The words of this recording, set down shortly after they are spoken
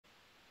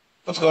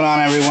What's going on,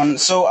 everyone?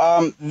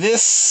 So,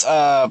 this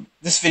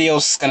video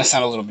is gonna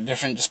sound a little bit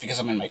different just because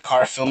I'm in my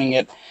car filming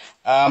it.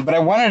 But I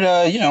wanted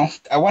to,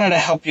 I wanted to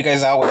help you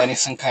guys out with any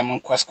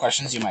Senkai Quest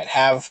questions you might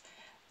have.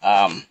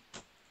 Um,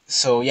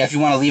 so yeah, if you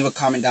want to leave a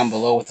comment down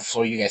below with the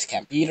floor you guys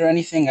can't beat or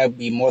anything, I'd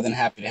be more than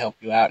happy to help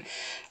you out.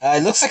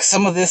 It looks like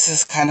some of this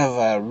is kind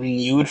of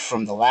renewed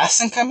from the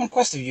last Senkai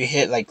Quest. If you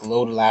hit like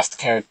load last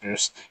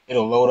characters,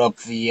 it'll load up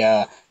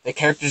the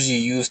characters you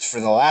used for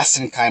the last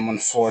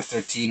Senkai floor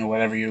 13 or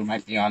whatever you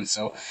might be on.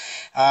 So,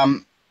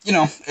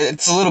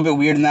 it's a little bit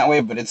weird in that way,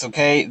 but it's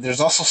okay.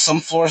 There's also some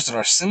floors that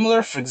are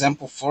similar. For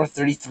example, floor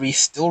 33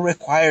 still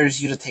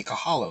requires you to take a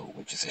hollow,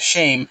 which is a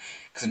shame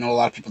because I know a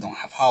lot of people don't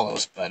have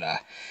hollows, but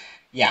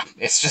yeah,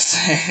 it's just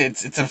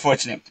it's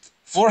unfortunate.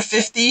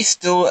 450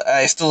 still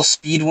a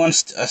speed one,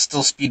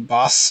 still speed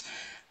boss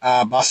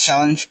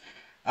challenge.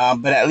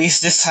 But at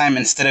least this time,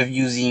 instead of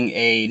using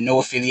a no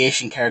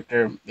affiliation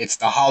character, it's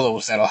the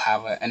hollows that'll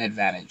have an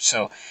advantage.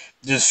 So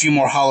there's a few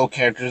more hollow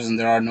characters and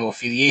there are no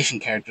affiliation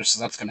characters,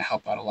 so that's going to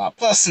help out a lot.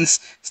 Plus, since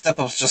step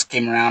ups just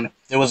came around,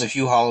 there was a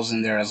few hollows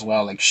in there as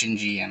well, like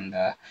Shinji and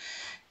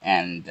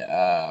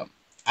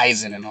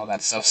Aizen and all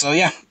that stuff. So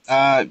yeah,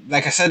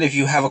 like I said, if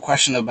you have a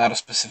question about a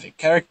specific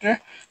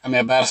character,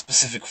 about a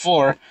specific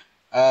floor,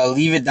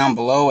 leave it down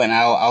below and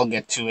I'll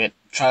get to it.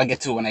 Try to get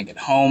to it when I get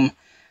home.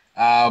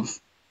 Um,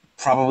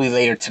 Probably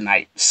later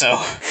tonight. So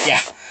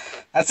yeah,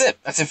 that's it.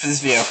 That's it for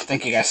this video.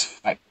 Thank you guys.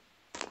 Bye.